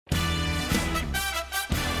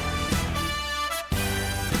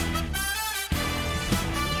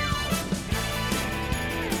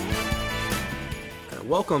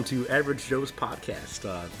welcome to Average Joe's podcast.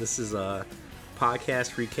 This is a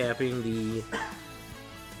podcast recapping the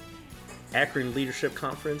Akron Leadership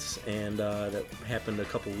Conference, and that happened a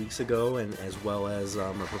couple weeks ago, and as well as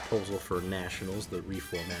a proposal for Nationals, the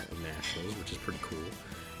reformat of Nationals, which is pretty cool.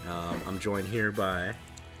 I'm joined here by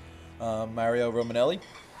Mario Romanelli.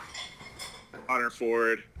 Connor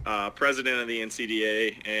Ford, president of the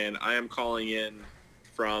NCDA, and I am calling in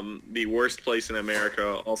from the worst place in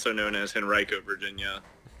America, also known as Henrico, Virginia,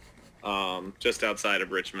 just outside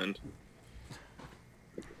of Richmond.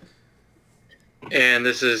 And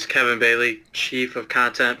this is Kevin Bailey, Chief of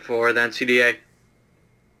Content for the NCDA.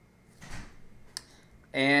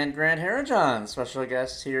 And Grant Harajon, special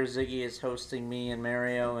guest here. Ziggy is hosting me and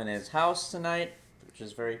Mario in his house tonight, which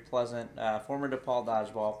is very pleasant. Former DePaul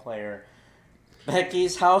dodgeball player.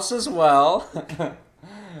 Becky's house as well.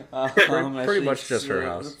 pretty much just her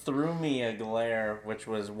house. Threw me a glare, which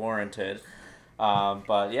was warranted.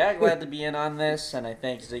 But yeah, glad to be in on this, and I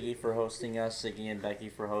thank Ziggy for hosting us, Ziggy and Becky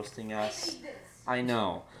for hosting us. I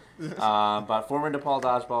know. But former DePaul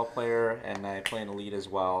dodgeball player, and I play in the lead as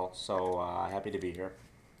well, so happy to be here.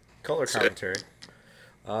 Color commentary.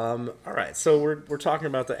 All right, so we're talking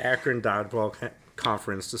about the Akron Dodgeball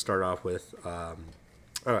Conference to start off with.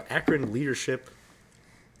 Akron Leadership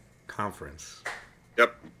Conference.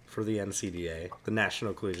 Yep. For the NCDA, the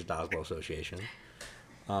National Collegiate Dodgeball Association.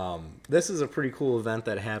 This is a pretty cool event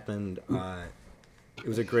that happened. It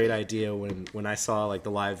was a great idea when I saw like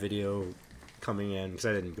the live video coming in, because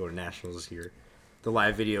I didn't go to Nationals this year. The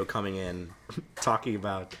live video coming in, talking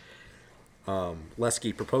about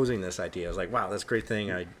Lesky proposing this idea. I was like, wow, that's a great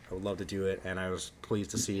thing. I would love to do it. And I was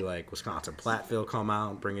pleased to see like Wisconsin Platteville come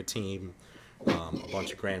out and bring a team, a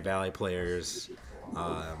bunch of Grand Valley players,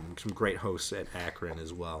 some great hosts at Akron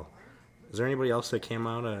as well. Is there anybody else that came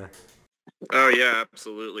out? Oh, yeah,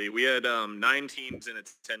 absolutely. We had 9 teams in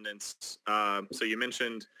attendance. So you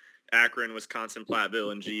mentioned Akron, Wisconsin,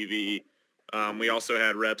 Platteville, and GV. We also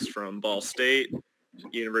had reps from Ball State,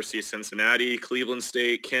 University of Cincinnati, Cleveland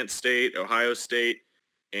State, Kent State, Ohio State,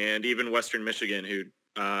 and even Western Michigan, who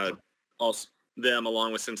also them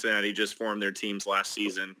along with Cincinnati just formed their teams last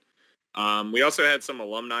season. We also had some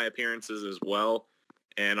alumni appearances as well,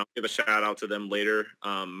 and I'll give a shout out to them later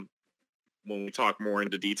when we talk more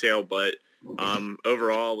into detail. But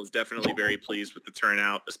overall, was definitely very pleased with the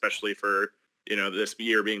turnout, especially for this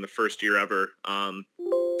year being the first year ever. And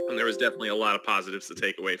there was definitely a lot of positives to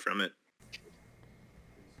take away from it.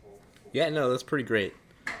 Yeah, no, that's pretty great.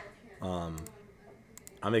 I'm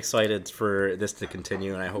excited for this to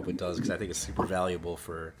continue, and I hope it does, because I think it's super valuable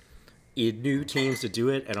for new teams to do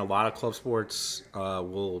it. And a lot of club sports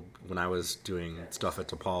when I was doing stuff at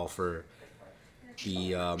DePaul for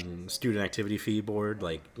the student activity fee board,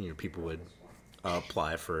 like people would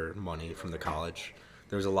apply for money from the college.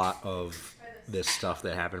 There's a lot of this stuff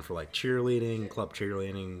that happened for like cheerleading, club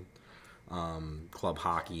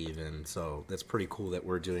hockey even. So that's pretty cool that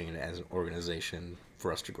we're doing it as an organization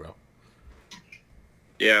for us to grow.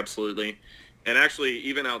 Yeah, absolutely. And actually,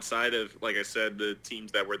 even outside of, like I said, the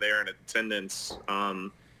teams that were there in attendance,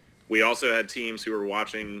 we also had teams who were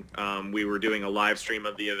watching. We were doing a live stream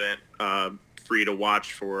of the event, free to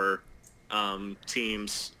watch for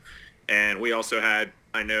teams. And we also had,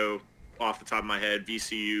 I know off the top of my head,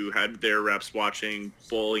 VCU had their reps watching.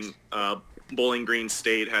 Bowling Green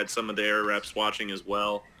State had some of their reps watching as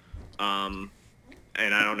well. And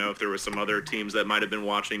I don't know if there were some other teams that might have been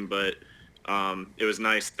watching, but it was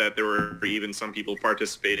nice that there were even some people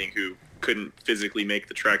participating who couldn't physically make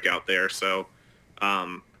the trek out there. So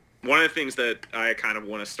one of the things that I kind of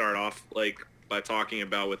want to start off by talking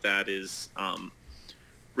about with that is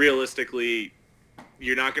realistically,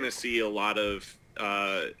 you're not going to see a lot of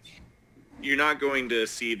you're not going to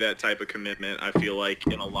see that type of commitment, I feel like,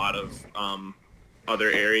 in a lot of other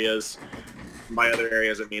areas. By other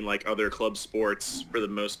areas, I mean like other club sports for the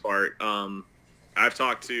most part. I've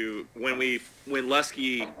talked to, when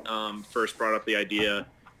Lesky first brought up the idea,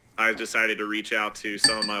 I decided to reach out to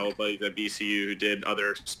some of my old buddies at VCU who did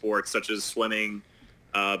other sports such as swimming,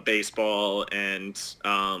 baseball, and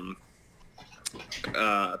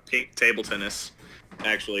table tennis,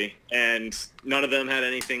 actually. And none of them had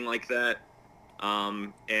anything like that.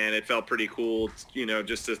 And it felt pretty cool,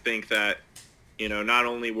 just to think that, not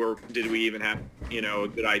only did we even have, a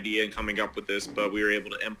good idea in coming up with this, but we were able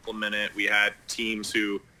to implement it. We had teams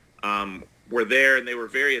who were there, and they were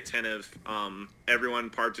very attentive. Everyone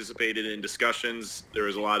participated in discussions. There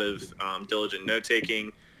was a lot of diligent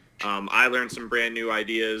note-taking. I learned some brand new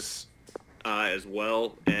ideas as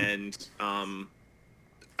well, and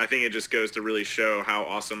I think it just goes to really show how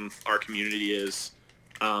awesome our community is.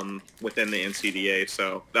 within the NCDA.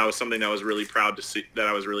 So that was something that I was really proud to see. That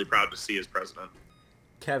I was really proud to see as president.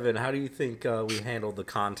 Kevin, how do you think we handled the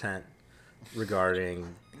content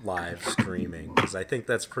regarding live streaming? Because I think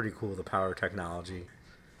that's pretty cool, the power of technology.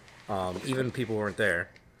 Even people weren't there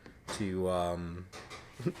to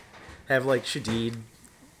have like Shadid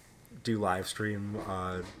do live stream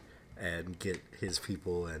and get his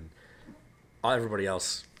people and everybody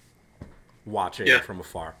else watching from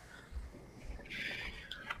afar.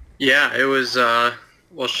 Yeah, it was,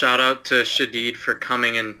 well, shout out to Shadid for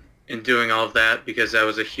coming and doing all of that, because that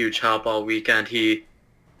was a huge help all weekend. He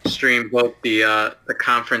streamed both the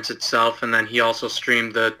conference itself, and then he also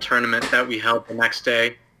streamed the tournament that we held the next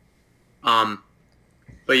day.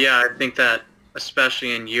 But yeah, I think that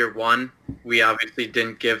especially in year one, we obviously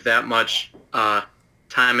didn't give that much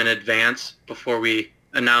time in advance before we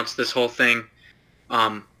announced this whole thing.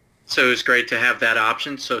 So it was great to have that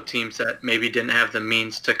option. So teams that maybe didn't have the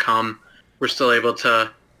means to come were still able to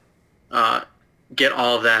get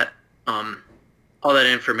all that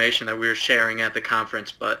information that we were sharing at the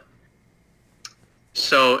conference. But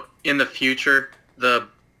so in the future, the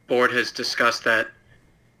board has discussed that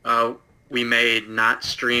we may not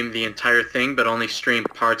stream the entire thing, but only stream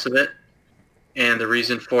parts of it. And the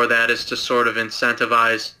reason for that is to sort of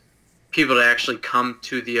incentivize people to actually come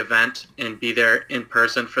to the event and be there in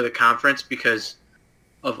person for the conference, because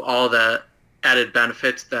of all the added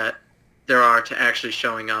benefits that there are to actually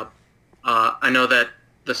showing up. I know that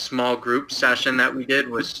the small group session that we did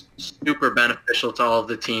was super beneficial to all of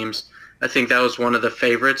the teams. I think that was one of the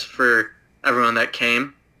favorites for everyone that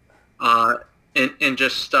came. And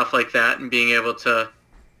just stuff like that, and being able to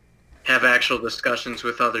have actual discussions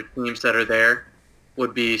with other teams that are there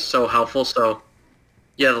would be so helpful. So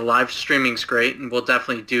yeah, the live streaming's great, and we'll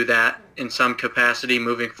definitely do that in some capacity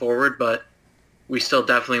moving forward, but we still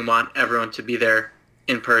definitely want everyone to be there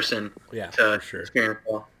in person to experience it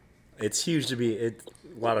all. It's huge to be a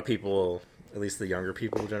lot of people, at least the younger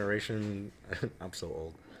people generation. I'm so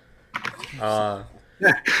old.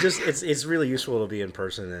 Just it's really useful to be in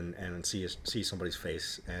person and see somebody's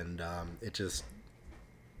face, and it just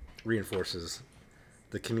reinforces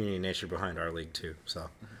the community nature behind our league too. So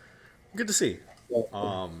good to see.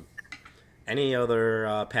 Any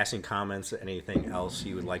other passing comments? Anything else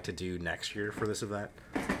you would like to do next year for this event?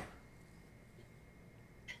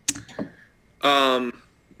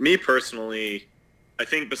 Me personally, I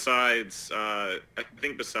think besides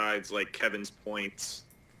like Kevin's points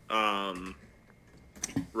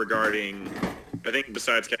regarding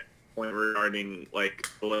like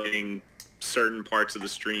delaying certain parts of the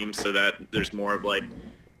stream so that there's more of like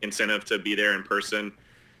incentive to be there in person.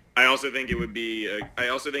 I also think it would be a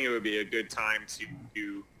good time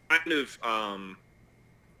to kind of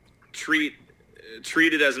treat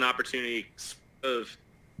it as an opportunity of,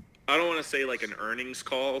 I don't want to say like an earnings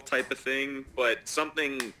call type of thing, but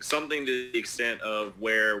something to the extent of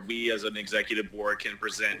where we as an executive board can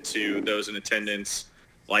present to those in attendance,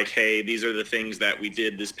 like, hey, these are the things that we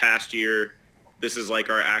did this past year. This is like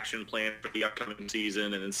our action plan for the upcoming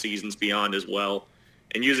season and then seasons beyond as well.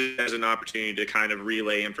 And use it as an opportunity to kind of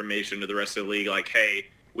relay information to the rest of the league, like, hey,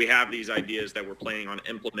 we have these ideas that we're planning on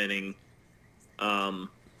implementing. And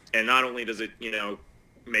not only does it, not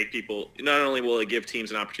only will it give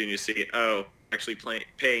teams an opportunity to see, oh, actually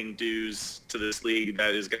paying dues to this league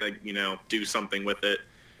that is going to, do something with it.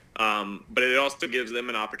 But it also gives them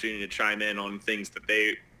an opportunity to chime in on things that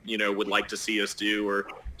they, would like to see us do, or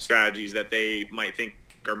strategies that they might think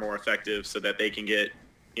are more effective, so that they can get,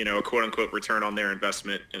 a quote unquote return on their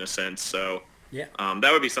investment in a sense. So that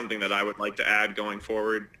would be something that I would like to add going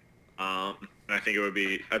forward. And I think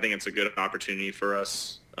it's a good opportunity for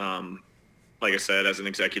us, like I said, as an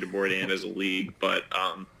executive board and as a league, but,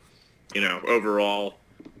 overall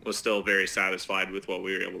was still very satisfied with what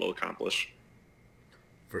we were able to accomplish.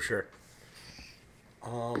 For sure.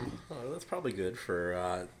 That's probably good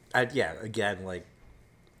for, again, like,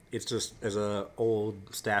 it's just, as a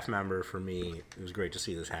old staff member for me, it was great to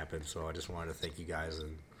see this happen. So I just wanted to thank you guys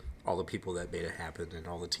and all the people that made it happen and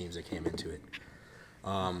all the teams that came into it.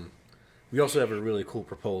 We also have a really cool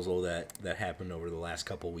proposal that happened over the last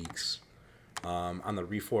couple weeks on the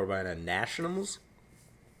Reformina Nationals,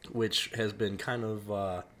 which has been kind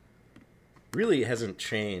of really hasn't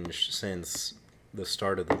changed since the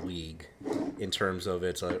start of the league in terms of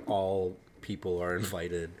it's all people are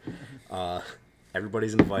invited.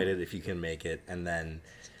 Everybody's invited if you can make it, and then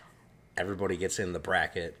everybody gets in the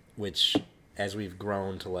bracket, which, as we've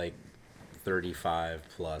grown to like 35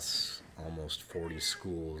 plus, almost 40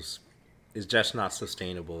 schools, is just not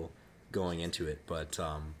sustainable going into it. But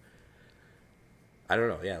I don't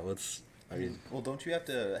know. Yeah, let's I mean, Well, don't you have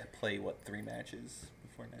to play 3 matches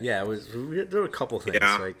before nationals? yeah, there were a couple things.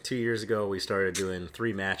 Yeah. Like 2 years ago, we started doing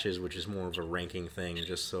 3 matches, which is more of a ranking thing,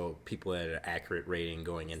 just so people had an accurate rating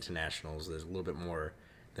going into nationals. There's a little bit more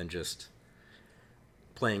than just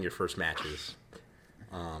playing your first matches,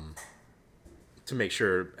 to make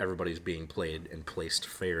sure everybody's being played and placed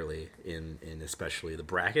fairly in especially the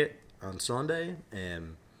bracket on Sunday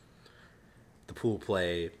and the pool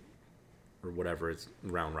play or whatever. It's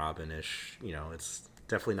round robin ish. It's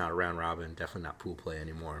definitely not a round robin, definitely not pool play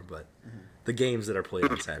anymore, but the games that are played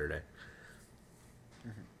on Saturday.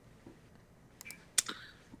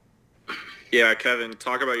 Yeah, Kevin,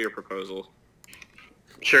 talk about your proposal.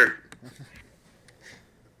 Sure.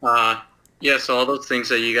 So all those things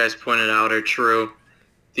that you guys pointed out are true.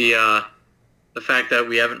 The fact that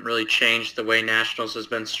we haven't really changed the way nationals has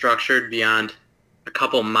been structured beyond a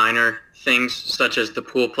couple minor things, such as the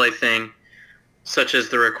pool play thing, such as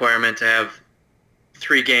the requirement to have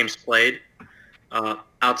 3 games played.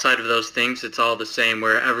 Outside of those things, it's all the same,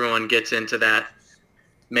 where everyone gets into that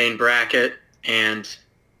main bracket, and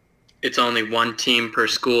it's only 1 team per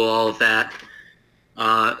school, all of that.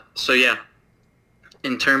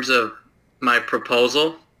 In terms of my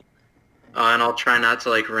proposal, and I'll try not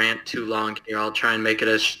to rant too long here. I'll try and make it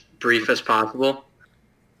as brief as possible.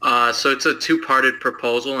 So it's a 2-parted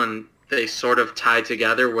proposal, and they sort of tie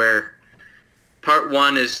together, where part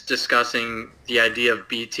 1 is discussing the idea of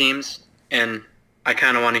B teams, and I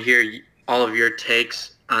kind of want to hear all of your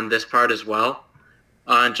takes on this part as well.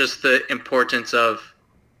 And just the importance of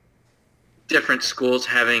different schools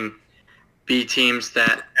having B teams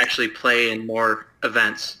that actually play in more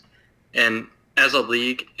events. And as a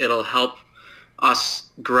league, it'll help us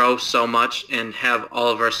grow so much and have all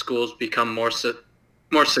of our schools become more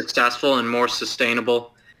successful and more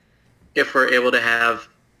sustainable if we're able to have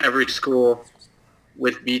every school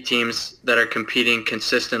with B teams that are competing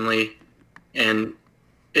consistently, and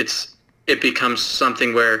it becomes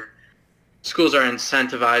something where schools are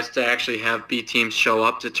incentivized to actually have B teams show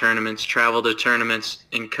up to tournaments, travel to tournaments,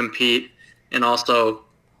 and compete. And also,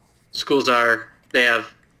 they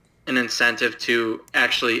have an incentive to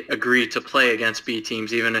actually agree to play against B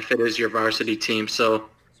teams, even if it is your varsity team. So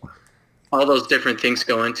all those different things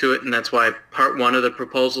go into it, and that's why part 1 of the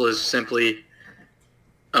proposal is simply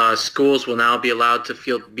schools will now be allowed to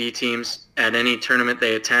field B teams at any tournament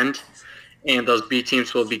they attend, and those B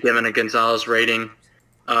teams will be given a Gonzalez rating,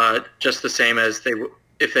 just the same as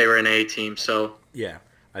if they were an A team. So Yeah,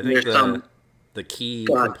 I think the key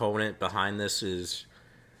component behind this is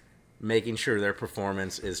making sure their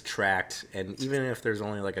performance is tracked, and even if there's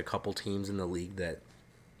only a couple teams in the league that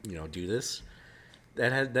do this,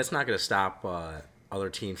 that's not going to stop other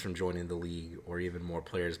teams from joining the league or even more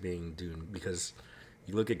players being doomed. Because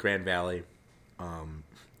you look at Grand Valley,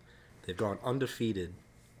 they've gone undefeated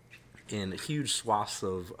in huge swaths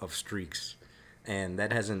of streaks, and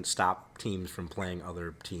that hasn't stopped teams from playing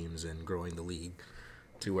other teams and growing the league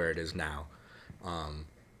to where it is now.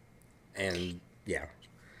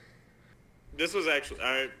 This was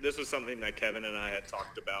something that Kevin and I had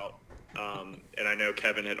talked about, and I know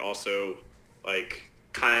Kevin had also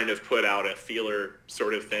kind of put out a feeler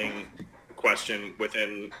sort of question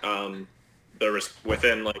within the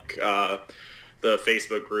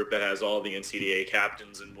Facebook group that has all the NCDA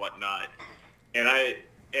captains and whatnot, and I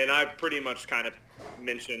pretty much kind of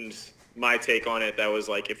mentioned my take on it. That was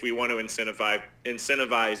if we want to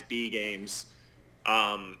incentivize B games,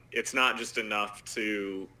 it's not just enough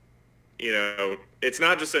to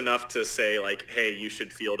say hey, you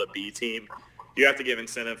should field a B team. You have to give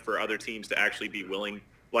incentive for other teams to actually be willing,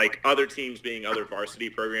 other teams being other varsity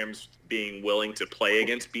programs being willing to play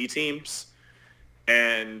against B teams.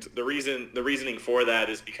 And the reasoning for that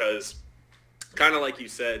is because, kind of like you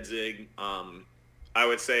said, Zig, I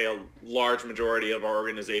would say a large majority of our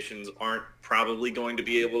organizations aren't probably going to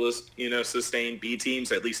be able to, sustain B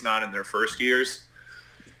teams, at least not in their first years.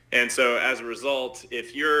 And so as a result,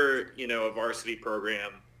 if you're, a varsity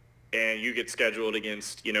program and you get scheduled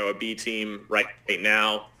against, a B team right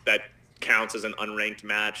now that counts as an unranked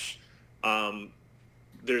match,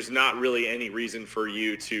 there's not really any reason for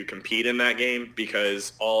you to compete in that game,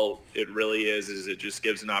 because all it really is it just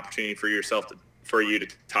gives an opportunity for you to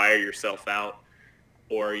tire yourself out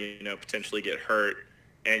or, potentially get hurt,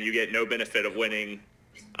 and you get no benefit of winning.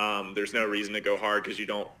 There's no reason to go hard because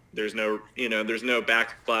there's no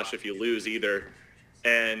backlash if you lose either.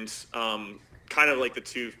 And kind of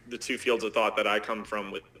the two fields of thought that I come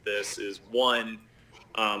from with this is, one,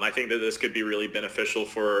 I think that this could be really beneficial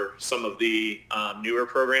for some of the newer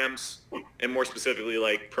programs, and more specifically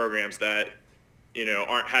programs that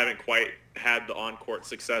haven't quite had the on-court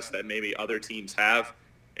success that maybe other teams have.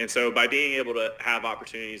 And so by being able to have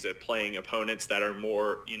opportunities at playing opponents that are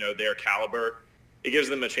more, their caliber, it gives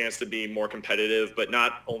them a chance to be more competitive, but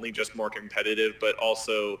not only just more competitive, but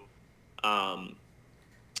also,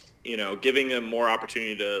 giving them more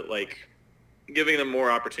opportunity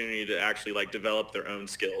to actually like develop their own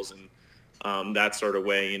skills and that sort of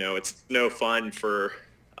way. It's no fun for,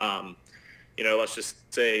 let's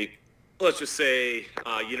just say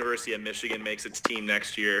University of Michigan makes its team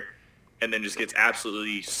next year and then just gets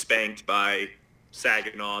absolutely spanked by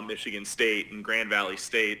Saginaw, Michigan State, and Grand Valley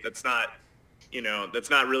State. That's not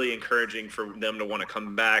really encouraging for them to want to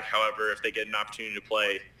come back. However, if they get an opportunity to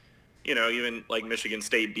play, even like Michigan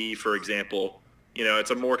State B, for example,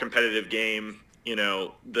 it's a more competitive game.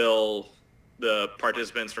 The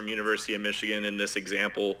participants from University of Michigan in this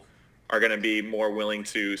example are going to be more willing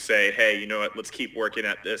to say, hey, you know what, let's keep working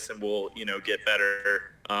at this and we'll, get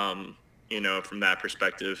better, from that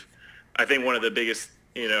perspective. I think one of the biggest,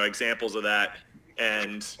 examples of that,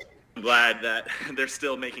 and I'm glad that they're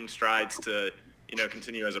still making strides to,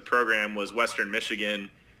 continue as a program, was Western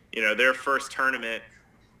Michigan. Their first tournament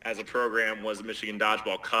as a program was the Michigan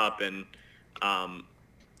Dodgeball Cup, and,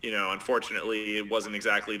 unfortunately it wasn't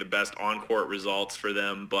exactly the best on-court results for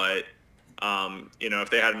them, but if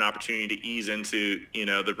they had an opportunity to ease into,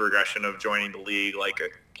 the progression of joining the league,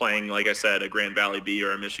 playing, like I said, a Grand Valley B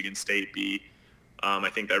or a Michigan State B, I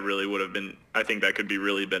think that could be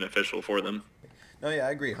really beneficial for them. No, yeah,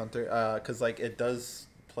 I agree, Hunter. Because it does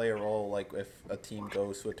play a role. If a team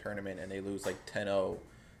goes to a tournament and they lose 10-0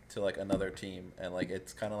 to another team, and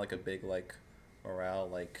it's kind of a big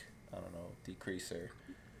morale I don't know, decreaser.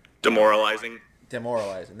 Demoralizing.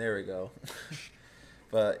 There we go.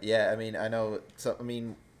 But yeah, I mean, I know. So I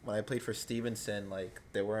mean, when I played for Stevenson,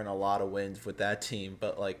 there weren't a lot of wins with that team,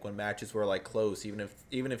 but when matches were close, even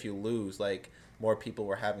if you lose, more people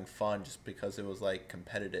were having fun just because it was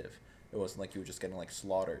competitive. It wasn't you were just getting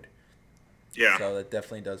slaughtered. Yeah. So that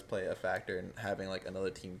definitely does play a factor in having another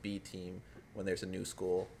team B team when there's a new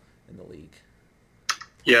school in the league.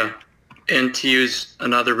 Yeah, and to use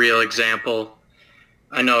another real example,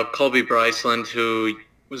 I know Colby Bryceland, who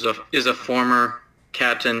is a former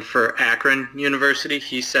captain for Akron University.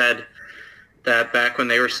 He said that back when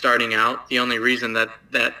they were starting out, the only reason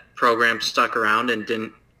that program stuck around and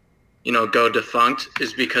didn't go defunct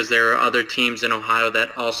is because there are other teams in Ohio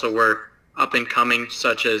that also were up and coming,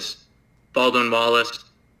 such as Baldwin Wallace,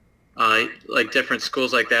 different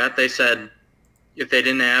schools like that. They said if they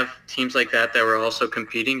didn't have teams like that were also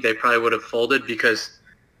competing, they probably would have folded because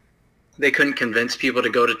they couldn't convince people to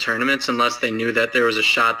go to tournaments unless they knew that there was a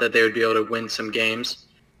shot that they would be able to win some games.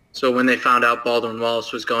 So when they found out Baldwin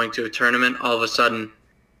Wallace was going to a tournament, all of a sudden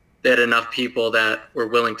they had enough people that were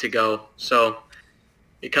willing to go. So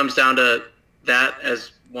it comes down to that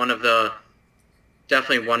as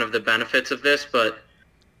definitely one of the benefits of this, but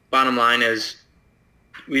bottom line is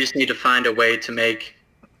we just need to find a way to make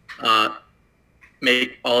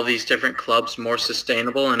all these different clubs more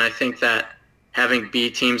sustainable, and I think that having B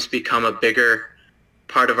teams become a bigger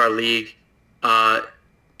part of our league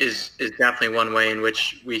is definitely one way in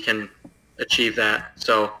which we can achieve that.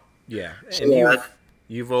 So yeah, and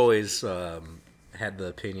you've always had the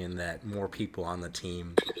opinion that more people on the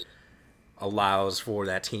team allows for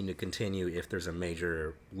that team to continue if there's a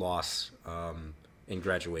major loss in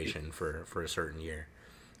graduation for a certain year.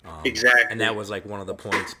 Exactly. And that was one of the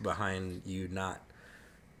points behind you not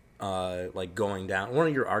going down. One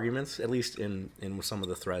of your arguments, at least in some of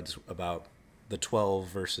the threads about the 12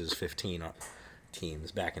 versus 15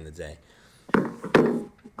 teams back in the day.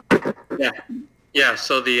 Yeah.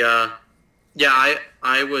 So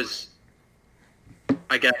I was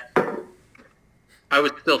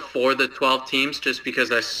still for the 12 teams just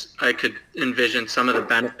because I could envision some of the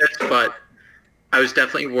benefits, but I was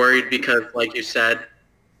definitely worried because, like you said,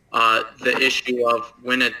 the issue of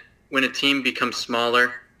when a team becomes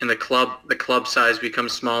smaller and the club size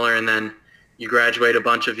becomes smaller, and then you graduate a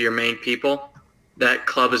bunch of your main people, that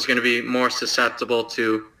club is going to be more susceptible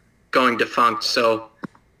to going defunct. So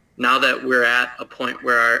now that we're at a point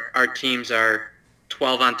where our teams are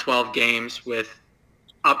 12-on-12 games with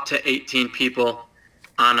up to 18 people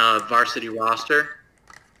on a varsity roster,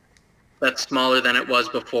 that's smaller than it was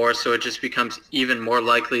before, so it just becomes even more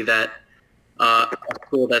likely that a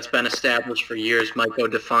school that's been established for years might go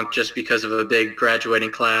defunct just because of a big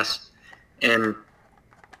graduating class. And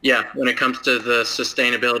yeah, when it comes to the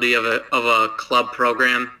sustainability of a club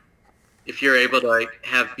program, if you're able to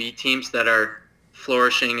have B teams that are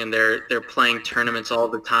flourishing and they're playing tournaments all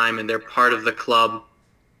the time and they're part of the club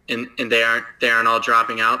and they aren't all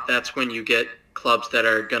dropping out, that's when you get clubs that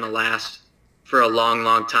are going to last for a long,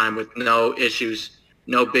 long time with no issues,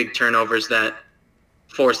 no big turnovers that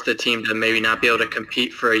forced the team to maybe not be able to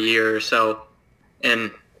compete for a year or so.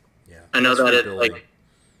 And Yeah, I know that's that rebuilding.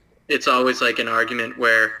 it's always like an argument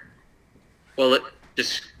where, well,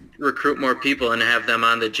 just recruit more people and have them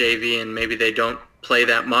on the JV, and maybe they don't play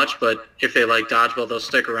that much, but if they like dodgeball, they'll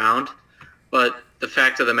stick around. But the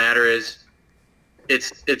fact of the matter is,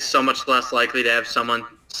 it's so much less likely to have someone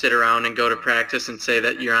sit around and go to practice and say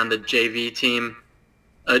that you're on the JV team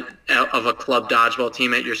of a club dodgeball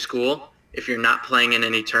team at your school if you're not playing in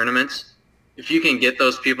any tournaments. If you can get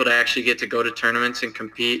those people to actually get to go to tournaments and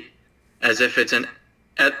compete as if it's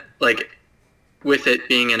with it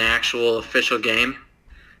being an actual official game,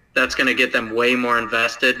 that's going to get them way more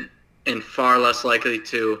invested and far less likely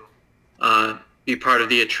to be part of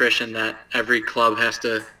the attrition that every club has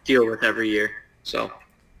to deal with every year. So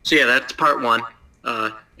yeah, that's part one.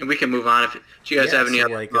 And we can move on if you guys have any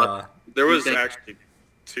other thoughts. There was actually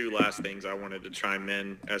two last things I wanted to chime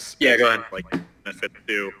in as go ahead. Like benefit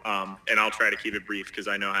too, and I'll try to keep it brief because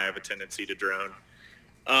I know I have a tendency to drone.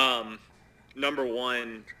 Number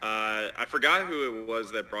one, I forgot who it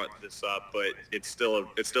was that brought this up, but it's still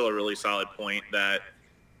a really solid point that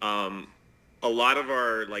a lot of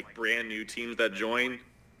our like brand new teams that join,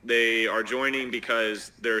 they are joining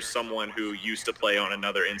because there's someone who used to play on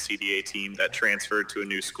another NCDA team that transferred to a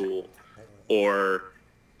new school, or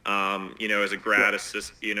as a grad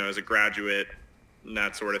assist, as a graduate, and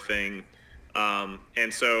that sort of thing.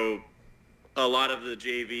 And so a lot of the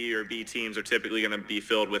JV or B teams are typically going to be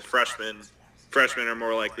filled with freshmen. Freshmen are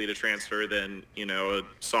more likely to transfer than, a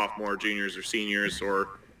sophomore, juniors, or seniors, or,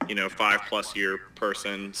 5+ year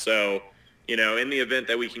person. So, in the event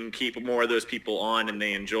that we can keep more of those people on and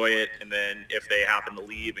they enjoy it, and then if they happen to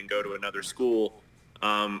leave and go to another school,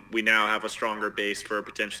 we now have a stronger base for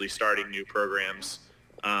potentially starting new programs.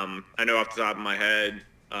 I know off the top of my head,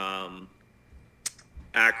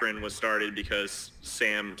 Akron was started because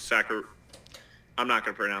I'm not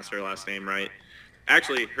going to pronounce her last name right.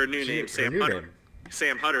 Actually, her new name, Sam Hutter.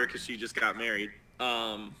 Sam Hutter, because she just got married.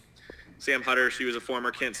 Sam Hutter, she was a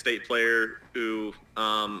former Kent State player who,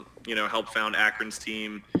 helped found Akron's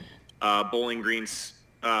team. Bowling Green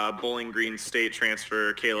State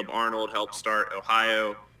transfer Caleb Arnold helped start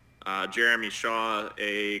Ohio. Jeremy Shaw,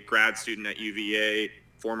 a grad student at UVA,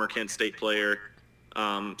 former Kent State player.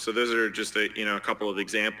 So those are just a couple of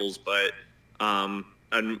examples, but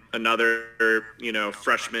another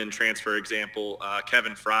freshman transfer example,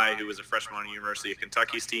 Kevin Fry, who was a freshman on the University of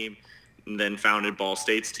Kentucky's team and then founded Ball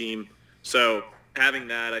State's team. So having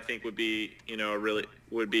that, I think, would be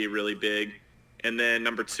really big. And then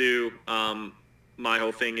number two, my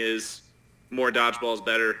whole thing is more dodgeball is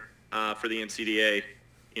better for the NCDA.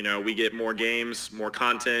 We get more games, more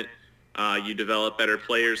content. You develop better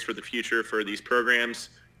players for the future for these programs.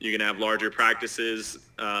 You can have larger practices,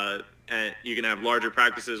 and you can have larger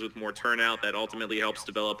practices with more turnout that ultimately helps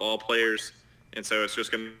develop all players. And so it's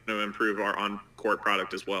just going to improve our on-court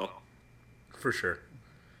product as well. For sure.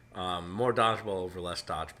 More dodgeball over less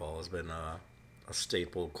dodgeball has been a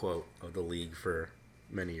staple quote of the league for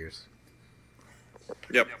many years.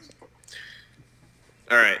 Yep.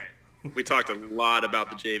 All right. We talked a lot about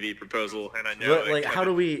the JV proposal, and I know. But, how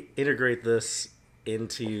do we integrate this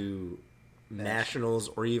into nationals,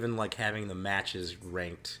 or even having the matches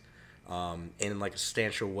ranked in a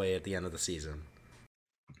substantial way at the end of the season?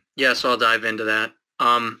 Yeah, so I'll dive into that.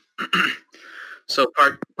 So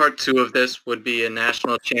part two of this would be a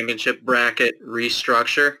national championship bracket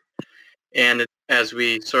restructure, and as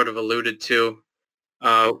we sort of alluded to,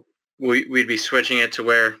 we'd be switching it to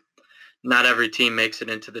where not every team makes it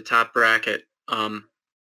into the top bracket.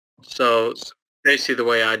 So basically the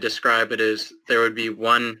way I describe it is there would be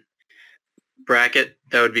one bracket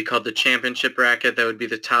that would be called the championship bracket. That would be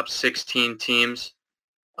the top 16 teams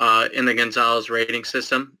in the Gonzalez rating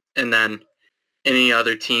system. And then any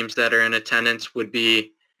other teams that are in attendance would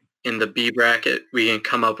be in the B bracket. We can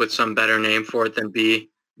come up with some better name for it than the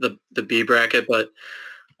B bracket, but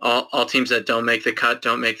all teams that don't make the cut,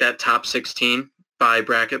 don't make that top 16 by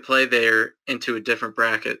bracket play, they're into a different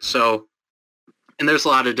bracket. So, and there's a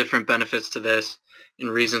lot of different benefits to this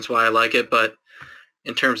and reasons why I like it, but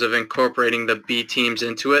in terms of incorporating the B teams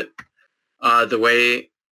into it, the way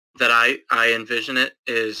that I envision it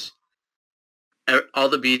is all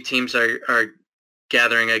the B teams are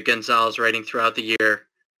gathering a Gonzalez rating throughout the year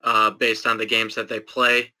based on the games that they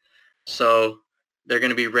play. So they're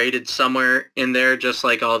going to be rated somewhere in there, just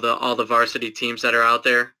like all the varsity teams that are out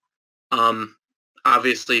there.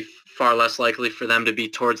 Obviously, far less likely for them to be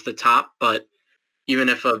towards the top, but even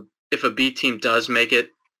if a B team does make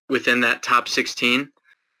it within that top 16,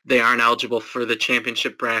 they aren't eligible for the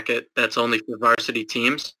championship bracket. That's only for varsity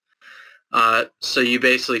teams. So you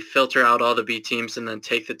basically filter out all the B teams and then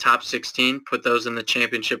take the top 16, put those in the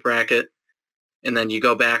championship bracket, and then you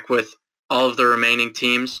go back with all of the remaining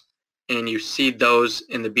teams and you seed those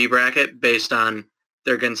in the B bracket based on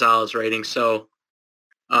their Gonzalez rating. So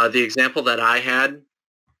the example that I had,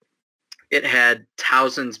 it had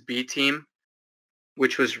Towson's B team,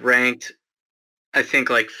 which was ranked, I think,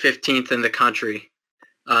 like 15th in the country.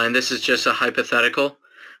 And this is just a hypothetical.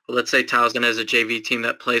 But let's say Towson has a JV team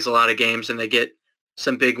that plays a lot of games and they get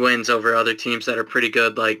some big wins over other teams that are pretty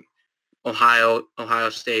good, like Ohio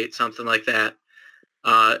State, something like that.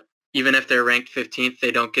 Even if they're ranked 15th,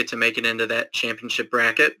 they don't get to make it into that championship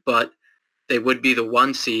bracket, but they would be the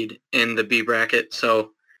 1 seed in the B bracket.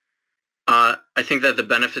 So I think that the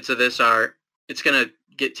benefits of this are it's going to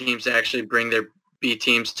get teams to actually bring their B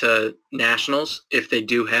teams to nationals if they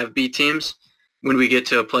do have B teams when we get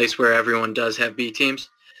to a place where everyone does have B teams.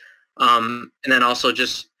 And then also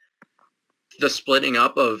just the splitting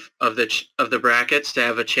up of the brackets to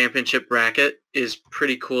have a championship bracket is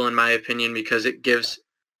pretty cool in my opinion, because it gives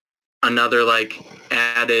another like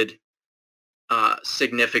added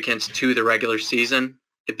significance to the regular season.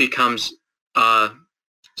 It becomes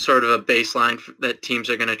sort of a baseline that teams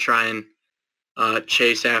are going to try and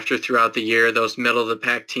chase after throughout the year. Those middle of the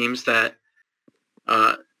pack teams that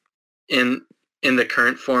in the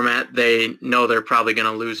current format, they know they're probably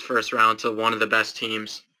going to lose first round to one of the best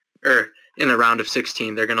teams, or in the round of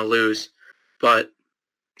 16, they're going to lose. But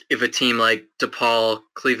if a team like DePaul,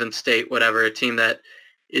 Cleveland State, whatever, a team that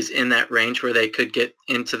is in that range where they could get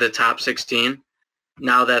into the top 16,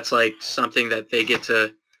 now that's like something that they get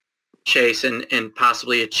to chase and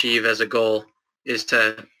possibly achieve as a goal, is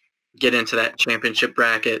to get into that championship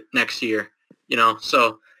bracket next year, you know?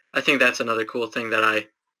 So I think that's another cool thing that I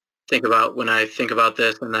think about when I think about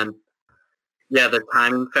this. And then, yeah, the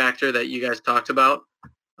timing factor that you guys talked about,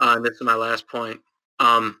 and this is my last point,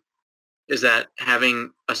 is that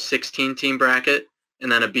having a 16-team bracket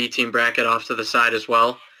and then a B-team bracket off to the side as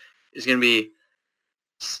well is going to be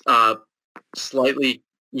slightly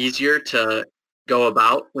easier to go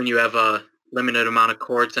about when you have a limited amount of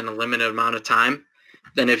courts and a limited amount of time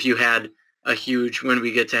than if you had a huge, when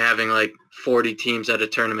we get to having like 40 teams at a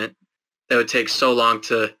tournament, that would take so long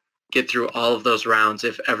to get through all of those rounds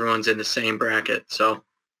if everyone's in the same bracket. So,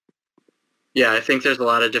 yeah, I think there's a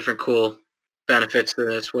lot of different cool benefits to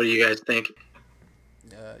this. What do you guys think?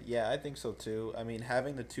 Yeah, I think so too. I mean,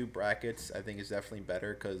 having the 2 brackets, I think, is definitely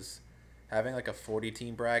better, because having like a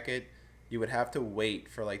 40-team bracket, you would have to wait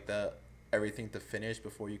for like everything to finish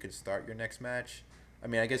before you could start your next match. I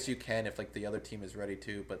mean, I guess you can if like the other team is ready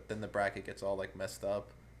to, but then the bracket gets all like messed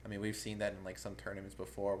up. I mean, we've seen that in like some tournaments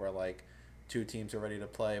before where like 2 teams are ready to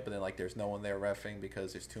play, but then like there's no one there reffing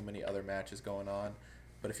because there's too many other matches going on.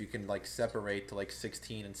 But if you can like separate to like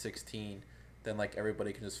 16 and 16, then like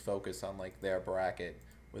everybody can just focus on like their bracket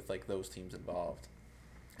with like those teams involved,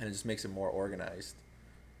 and it just makes it more organized.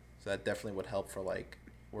 So that definitely would help for like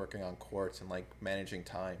working on courts and like managing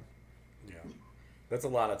time. Yeah, that's a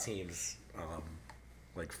lot of teams.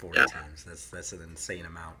 Like 40 teams. That's an insane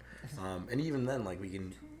amount. And even then, like we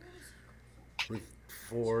can with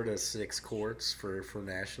 4 to 6 courts for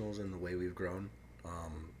nationals, and the way we've grown,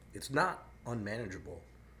 it's not unmanageable.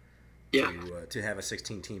 Yeah. To have a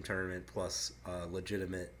 16-team tournament plus a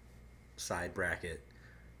legitimate side bracket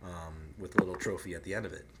with a little trophy at the end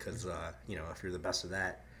of it. Because, if you're the best of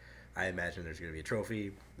that, I imagine there's going to be a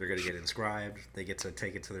trophy. They're going to get inscribed. They get to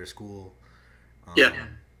take it to their school. Yeah.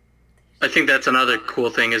 I think that's another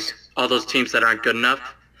cool thing is all those teams that aren't good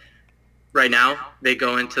enough. Right now, they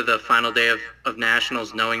go into the final day of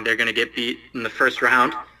nationals knowing they're going to get beat in the first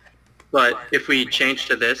round. But if we change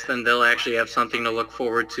to this, then they'll actually have something to look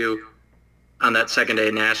forward to on that second day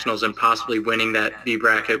of nationals and possibly winning that B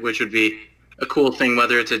bracket, which would be a cool thing,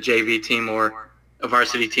 whether it's a JV team or a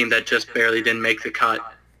varsity team that just barely didn't make the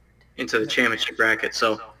cut into the championship bracket.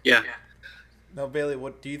 So, yeah. Now, Bailey,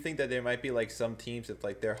 what do you think that there might be like some teams that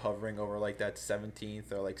like they're hovering over like that 17th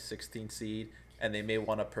or like 16th seed, and they may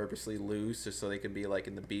want to purposely lose just so they can be like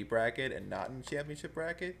in the B bracket and not in the championship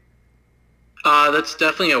bracket? That's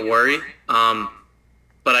definitely a worry.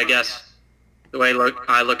 But I guess the way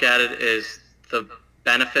I look at it is the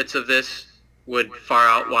benefits of this would far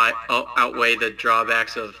outweigh the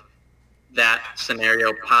drawbacks of that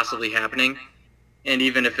scenario possibly happening. And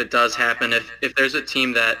even if it does happen, if there's a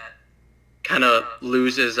team that kind of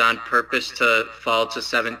loses on purpose to fall to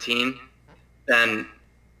 17, then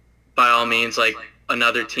by all means, like,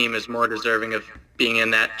 another team is more deserving of being in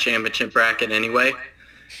that championship bracket anyway.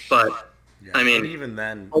 But Yeah. I mean, and even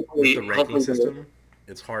then, with the ranking system,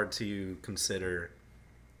 it's hard to consider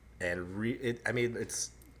and I mean,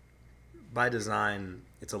 it's by design.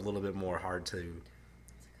 It's a little bit more hard to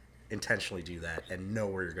intentionally do that and know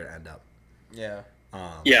where you're going to end up. Yeah.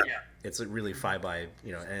 Yeah. It's a really five by,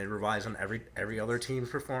 and it relies on every other team's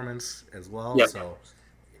performance as well. Yep. So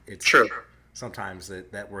it's True. Sometimes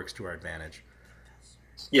that works to our advantage.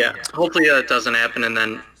 Yeah, hopefully that doesn't happen. And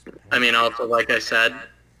then, I mean, also, like I said,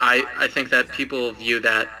 I think that people view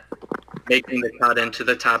that making the cut into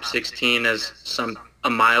the top 16 as a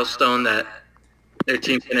milestone that their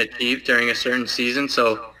team can achieve during a certain season.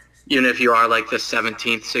 So even if you are like the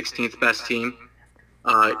 17th, 16th best team,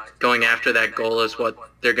 going after that goal is what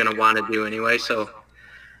they're going to want to do anyway. So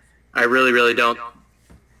I really, really don't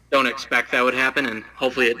expect that would happen, and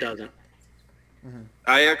hopefully it doesn't.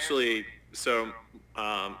 I actually,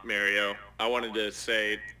 Mario, I wanted to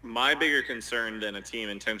say my bigger concern than a team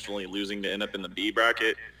intentionally losing to end up in the B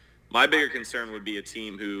bracket, my bigger concern would be a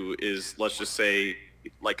team who is, let's just say,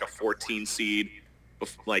 like a 14 seed,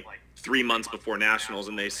 like 3 months before nationals,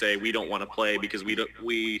 and they say we don't want to play because we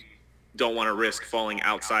don't want to risk falling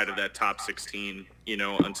outside of that top 16,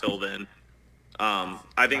 until then.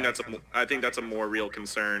 I think that's a more real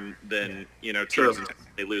concern than teams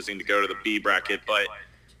intentionally losing to go to the B bracket. But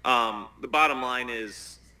the bottom line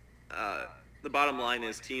is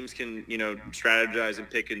teams can strategize and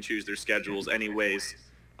pick and choose their schedules anyways.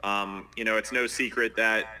 It's no secret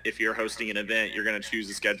that if you're hosting an event, you're going to choose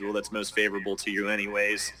a schedule that's most favorable to you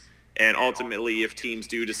anyways. And ultimately, if teams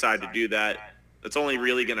do decide to do that, that's only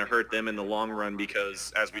really going to hurt them in the long run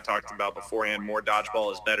because, as we talked about beforehand, more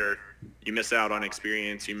dodgeball is better. You miss out on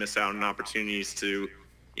experience. You miss out on opportunities to,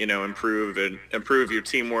 improve your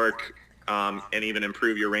teamwork and even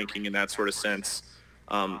improve your ranking in that sort of sense.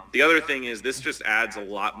 The other thing is this just adds a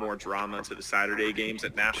lot more drama to the Saturday games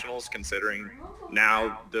at Nationals, considering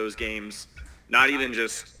now those games, not even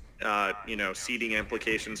just, seeding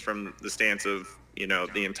implications from the stance of,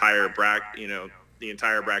 the entire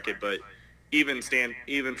bracket, but even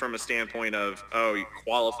from a standpoint of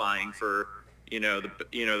qualifying for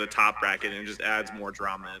the top bracket, and it just adds more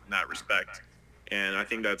drama in that respect. And I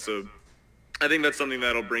think that's something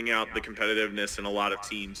that'll bring out the competitiveness in a lot of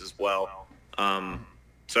teams as well.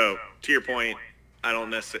 So to your point, I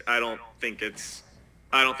don't think it's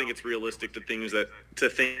realistic to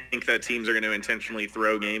think that teams are going to intentionally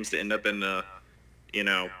throw games to end up in a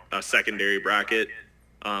secondary bracket.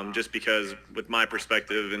 Just because with my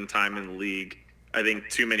perspective and time in the league, I think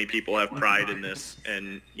too many people have pride in this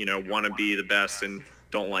and, want to be the best and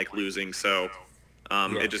don't like losing. So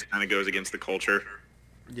it just kind of goes against the culture.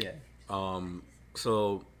 Yeah.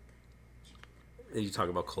 So you talk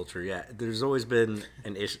about culture. Yeah. There's always been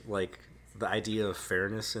an issue, like the idea of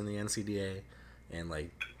fairness in the NCDA, and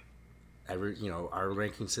like our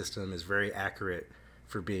ranking system is very accurate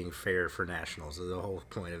for being fair for nationals. So the whole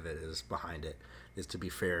point of it is behind it is to be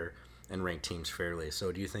fair and rank teams fairly.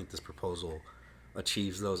 So do you think this proposal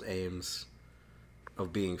achieves those aims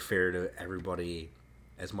of being fair to everybody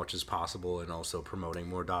as much as possible and also promoting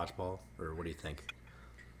more dodgeball, or what do you think?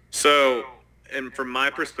 So, and from my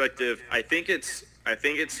perspective, I think it's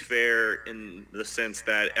fair in the sense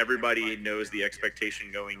that everybody knows the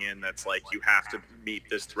expectation going in. That's like, you have to meet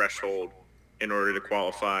this threshold in order to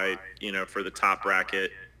qualify, for the top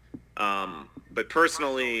bracket. But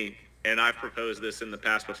personally, and I've proposed this in the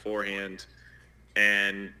past beforehand,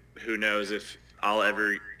 and who knows if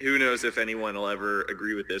anyone will ever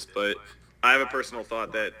agree with this, but I have a personal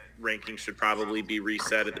thought that rankings should probably be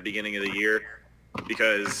reset at the beginning of the year,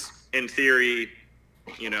 because in theory,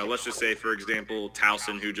 let's just say, for example,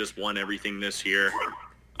 Towson, who just won everything this year,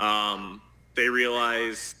 they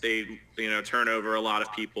realize they, turn over a lot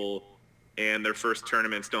of people, and their first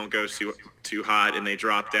tournaments don't go too hot, and they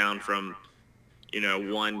drop down from,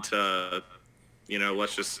 1 to,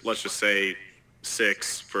 let's just say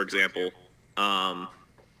 6, for example.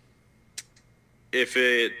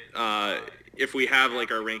 If we have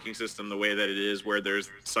like our ranking system the way that it is, where there's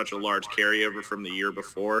such a large carryover from the year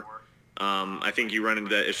before, I think you run into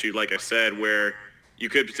that issue, like I said, where you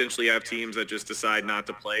could potentially have teams that just decide not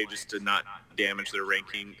to play just to not damage their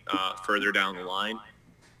ranking further down the line.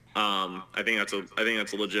 I think that's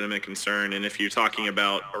a legitimate concern. And if you're talking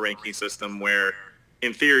about a ranking system where,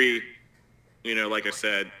 in theory, like I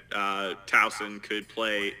said, Towson could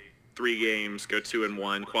play 3 games, go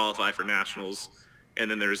 2-1, qualify for nationals,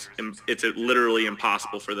 and then it's literally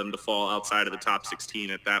impossible for them to fall outside of the top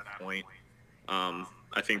 16 at that point.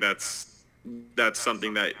 I think that's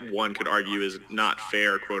something that one could argue is not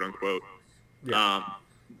fair, quote unquote. Yeah.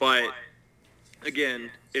 But again,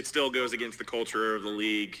 it still goes against the culture of the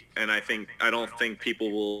league, and I don't think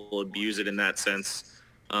people will abuse it in that sense.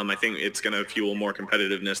 I think it's going to fuel more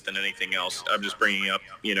competitiveness than anything else. I'm just bringing up,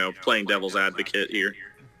 playing devil's advocate here.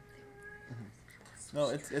 No,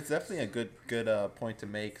 it's definitely a good point to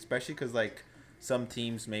make, especially because like some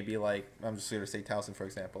teams maybe like I'm just gonna say Towson for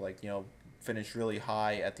example, like finish really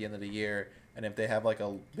high at the end of the year, and if they have like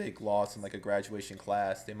a big loss in like a graduation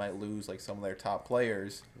class, they might lose like some of their top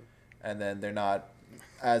players, and then they're not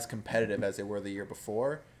as competitive as they were the year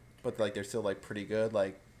before, but like they're still like pretty good.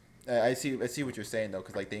 Like I see what you're saying though,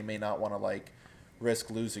 because like they may not want to like risk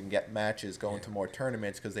losing get matches going to more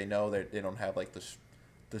tournaments because they know that they don't have like the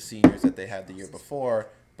seniors that they had the year before,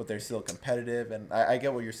 but they're still competitive. And I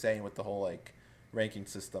get what you're saying with the whole like ranking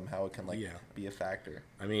system, how it can like be a factor.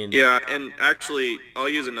 I mean, yeah, and actually,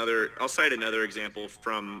 I'll cite another example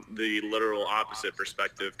from the literal opposite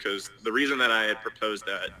perspective, because the reason that I had proposed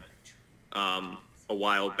that a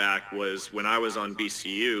while back was when I was on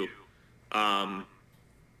VCU.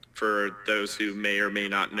 For those who may or may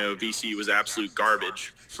not know, VCU was absolute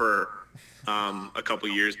garbage for a couple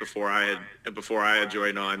years before I had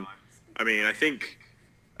joined on. I mean, I think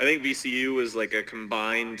VCU was like a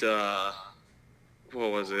combined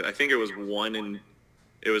what was it? I think it was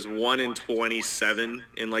 1-27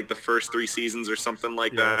 in like the first 3 seasons or something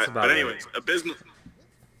like that. But anyways, abysmal.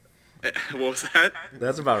 What was that?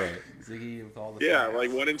 That's about right. Ziggy with all the like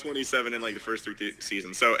 1-27 in like the first 3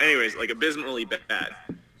 seasons. So anyways, like abysmally bad.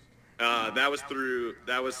 That was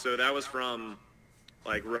from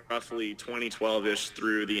like roughly 2012-ish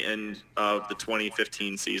through the end of the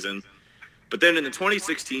 2015 season. But then in the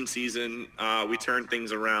 2016 season, we turned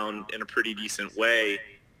things around in a pretty decent way.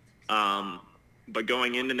 But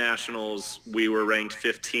going into nationals, we were ranked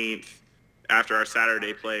 15th. After our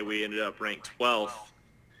Saturday play, we ended up ranked 12th.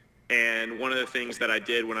 And one of the things that I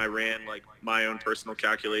did when I ran like my own personal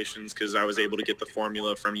calculations, because I was able to get the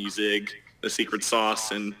formula from UZIG, the secret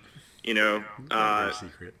sauce, and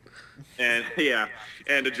secret.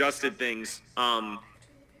 and adjusted things.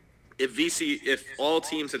 If all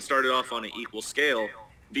teams had started off on an equal scale,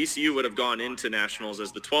 VCU would have gone into nationals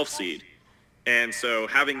as the 12th seed. And so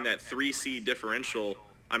having that 3 seed differential,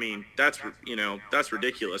 I mean, that's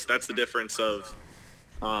ridiculous. That's the difference of,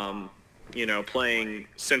 playing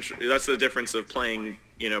central. That's the difference of playing,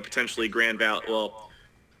 potentially Grand Valley. Well,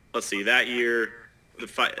 let's see. That year, the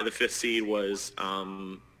 5th seed was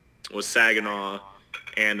Saginaw,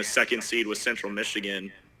 and the 2nd seed was Central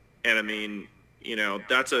Michigan. And I mean,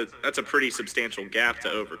 that's a pretty substantial gap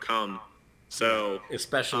to overcome. So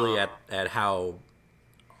especially at how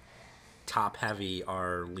top heavy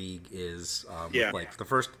our league is, like the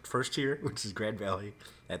first tier, which is Grand Valley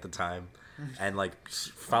at the time, and like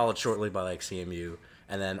followed shortly by like CMU,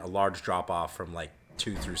 and then a large drop off from like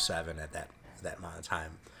 2 through 7 at that amount of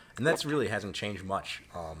time, and that's really hasn't changed much.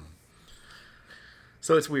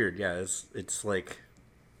 So it's weird, yeah. It's like,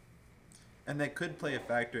 and that could play a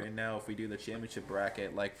factor in now if we do the championship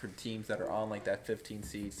bracket, like for teams that are on like that 15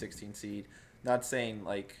 seed, 16 seed. Not saying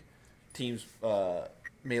like teams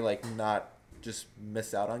may like not just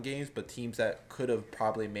miss out on games, but teams that could have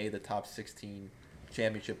probably made the top 16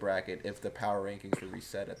 championship bracket if the power rankings were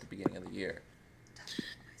reset at the beginning of the year.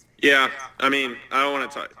 Yeah, I mean, I don't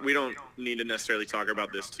want to talk. We don't need to necessarily talk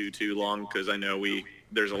about this too long, because I know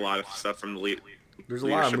there's a lot of stuff from the league. There's a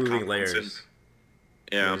lot of moving layers.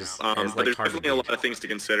 But there's definitely a lot of things to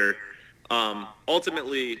consider.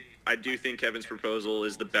 Ultimately, I do think Kevin's proposal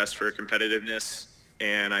is the best for competitiveness,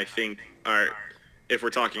 and I think if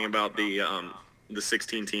we're talking about the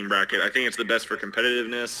 16-team bracket, I think it's the best for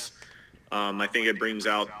competitiveness. I think it brings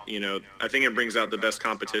out the best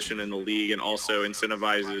competition in the league, and also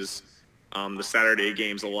incentivizes the Saturday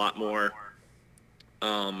games a lot more,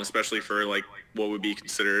 especially for like what would be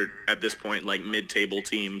considered at this point like mid-table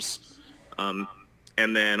teams.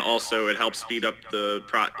 And then also it helps speed up play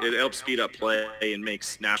and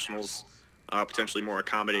makes nationals potentially more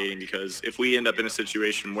accommodating, because if we end up in a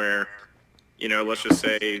situation where, let's just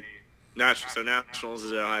say nationals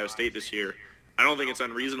is at Ohio State this year, I don't think it's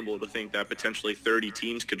unreasonable to think that potentially 30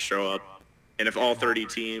 teams could show up. And if all 30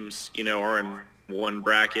 teams, are in one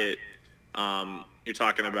bracket, you're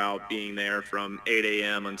talking about being there from 8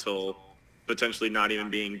 a.m. until potentially not even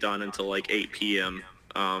being done until like 8 p.m.,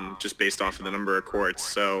 just based off of the number of courts.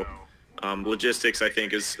 So logistics, I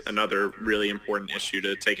think, is another really important issue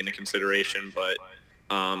to take into consideration. But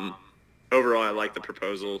overall, I like the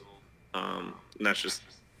proposal. And that's just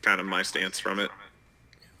kind of my stance from it.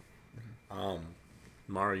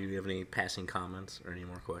 Mara, you have any passing comments or any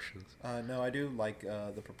more questions? No, I do like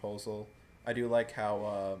the proposal. I do like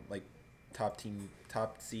how like top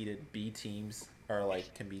seeded B teams are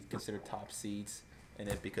like can be considered top seeds in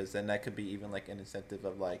it, because then that could be even like an incentive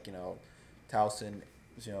of like Towson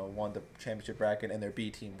won the championship bracket and their B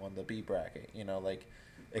team won the B bracket. Like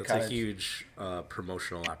it's a huge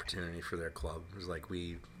promotional opportunity for their club. It's like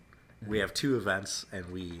we have 2 events and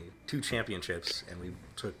 2 championships, and we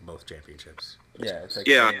took both championships. Yeah, it's like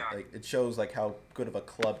like it shows like how good of a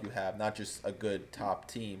club you have, not just a good top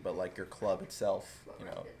team, but like your club itself.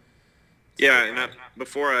 Yeah, and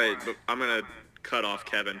I'm gonna cut off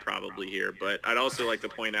Kevin probably here, but I'd also like to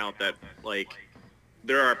point out that like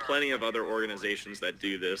there are plenty of other organizations that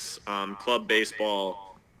do this. Club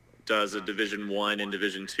baseball does a Division I and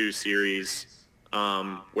Division II series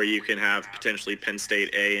where you can have potentially Penn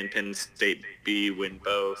State A and Penn State B win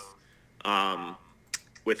both.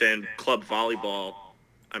 Within club volleyball,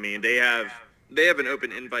 I mean, they have an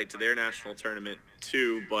open invite to their national tournament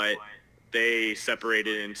too, but they separate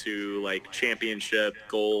it into like championship,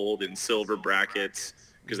 gold, and silver brackets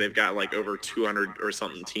because they've got like over 200 or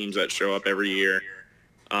something teams that show up every year.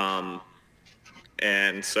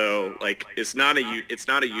 And so like it's not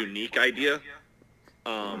a unique idea.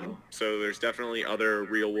 So there's definitely other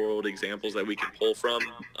real world examples that we can pull from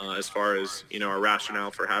as far as our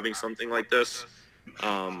rationale for having something like this.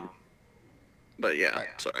 But yeah,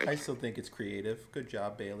 sorry. I still think it's creative. Good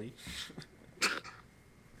job, Bailey.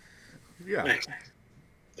 Yeah.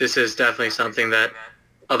 This is definitely something that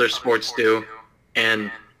other sports do,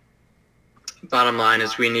 and bottom line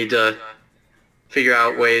is we need to figure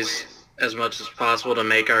out ways as much as possible to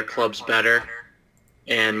make our clubs better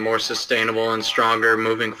and more sustainable and stronger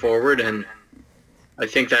moving forward. And I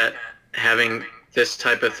think that having this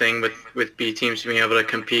type of thing with B teams being able to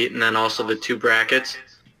compete and then also the 2 brackets,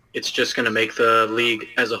 it's just going to make the league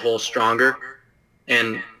as a whole stronger.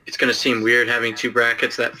 And it's going to seem weird having 2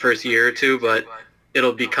 brackets that first year or 2, but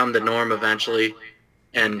it'll become the norm eventually.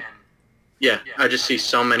 And yeah, I just see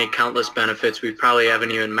so many countless benefits. We probably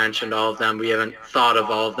haven't even mentioned all of them. We haven't thought of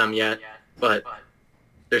all of them yet, but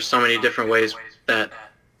there's so many different ways that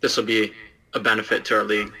this will be a benefit to our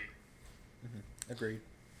league. Agreed.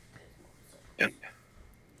 Yeah.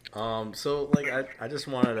 So like I just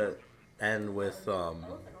wanted to end with a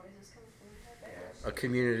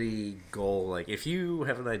community goal. Like if you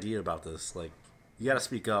have an idea about this, like you got to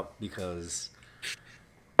speak up, because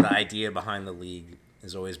the idea behind the league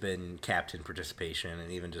has always been captain participation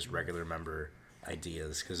and even just regular member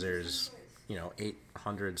ideas, because there's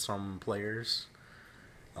 800 some players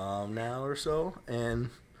now or so, and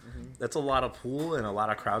that's a lot of pool and a lot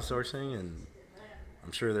of crowdsourcing, and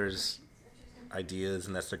I'm sure there's ideas,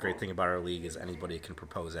 and that's the great thing about our league is anybody can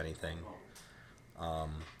propose anything,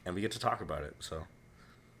 and we get to talk about it. So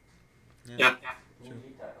Yeah.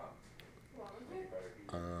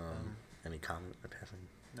 any comment passing?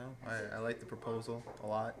 No, I like the proposal a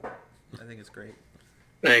lot. I think it's great.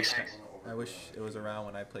 Thanks. I wish it was around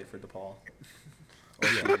when I played for DePaul or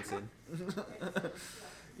Stevenson.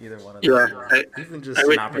 Either one of Yeah. those. Even just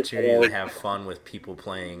an opportunity to have fun with people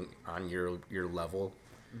playing on your level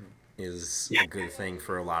is a good thing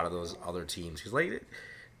for a lot of those other teams. Because like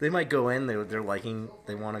they might go in, they're liking,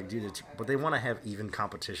 they want to do but they want to have even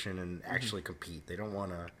competition and actually compete. They don't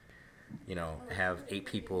want to, have 8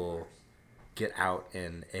 people get out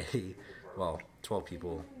in 12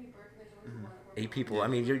 people. 8 people. Yeah. I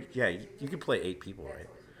mean, you could play 8 people, right?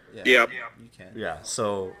 Yeah. You can. Yeah.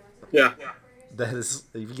 So Yeah. that is,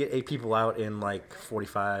 if you get 8 people out in like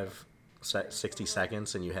 45, 60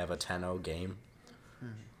 seconds, and you have a 10-0 game,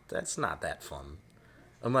 that's not that fun,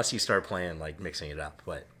 unless you start playing like mixing it up.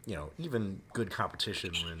 But even good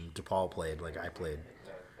competition, when DePaul played, like I played,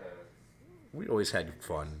 we always had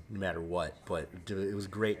fun no matter what. But it was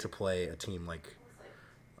great to play a team like,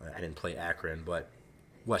 I didn't play Akron, but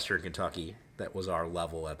Western Kentucky, that was our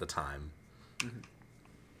level at the time.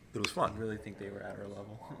 It was fun. I really think they were at our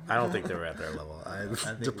level. I don't think they were at their level.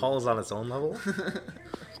 DePaul is on its own level.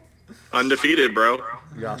 Undefeated, bro.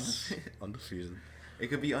 Yes, undefeated. It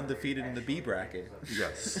could be undefeated in the B bracket.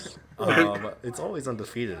 Yes. It's always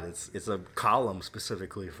undefeated. It's a column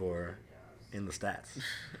specifically for in the stats.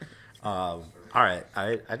 All right.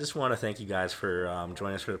 I just want to thank you guys for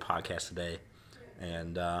joining us for the podcast today.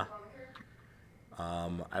 And I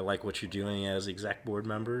like what you're doing as exec board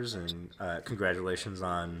members. And congratulations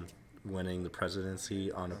on winning the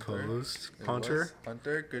presidency unopposed. Hunter,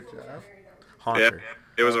 good job. Yeah,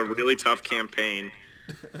 it was a really tough campaign.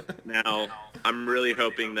 Now, I'm really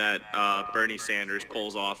hoping that Bernie Sanders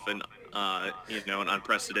pulls off an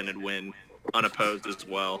unprecedented win, unopposed as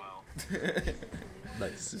well.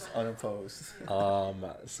 Nice. Just unopposed.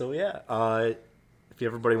 So yeah, if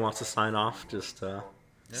everybody wants to sign off, just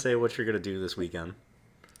say what you're gonna do this weekend.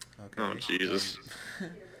 Okay. Oh, Jesus.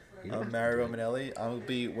 I'm Mario Romanelli. I'll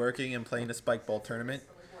be working and playing the spike ball tournament.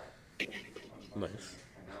 Nice.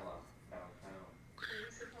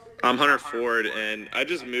 I'm Hunter Ford, and I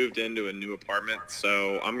just moved into a new apartment,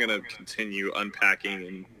 so I'm going to continue unpacking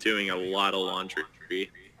and doing a lot of laundry.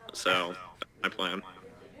 So, my plan.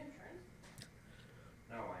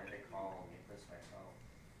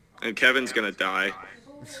 And Kevin's going to die.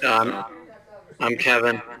 I'm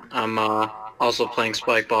Kevin. I'm also playing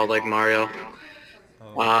spike ball like Mario.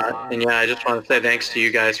 And yeah, I just want to say thanks to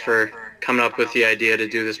you guys for coming up with the idea to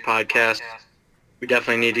do this podcast. We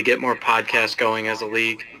definitely need to get more podcasts going as a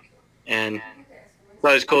league. And it's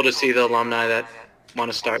always cool to see the alumni that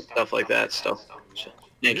want to start stuff like that. So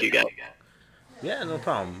thank you guys. Yeah, no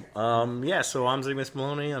problem. So I'm Zygmus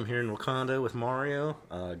Maloney. I'm here in Wakanda with Mario,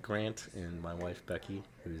 Grant, and my wife Becky,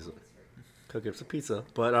 who's cooking some pizza.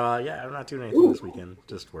 But I'm not doing anything this weekend,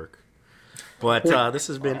 just work. But this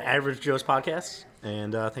has been Average Joe's Podcast,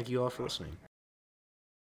 and thank you all for listening.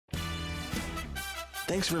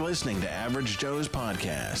 Thanks for listening to Average Joe's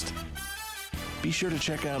Podcast. Be sure to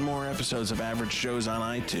check out more episodes of Average Joe's on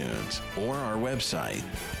iTunes or our website,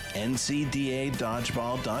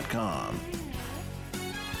 ncdadodgeball.com.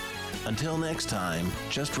 Until next time,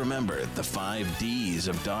 just remember the 5 Ds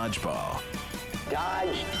of dodgeball.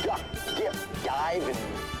 Dodge, duck, dip, dive, and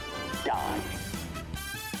dodge.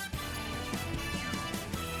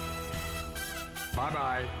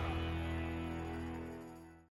 Bye-bye.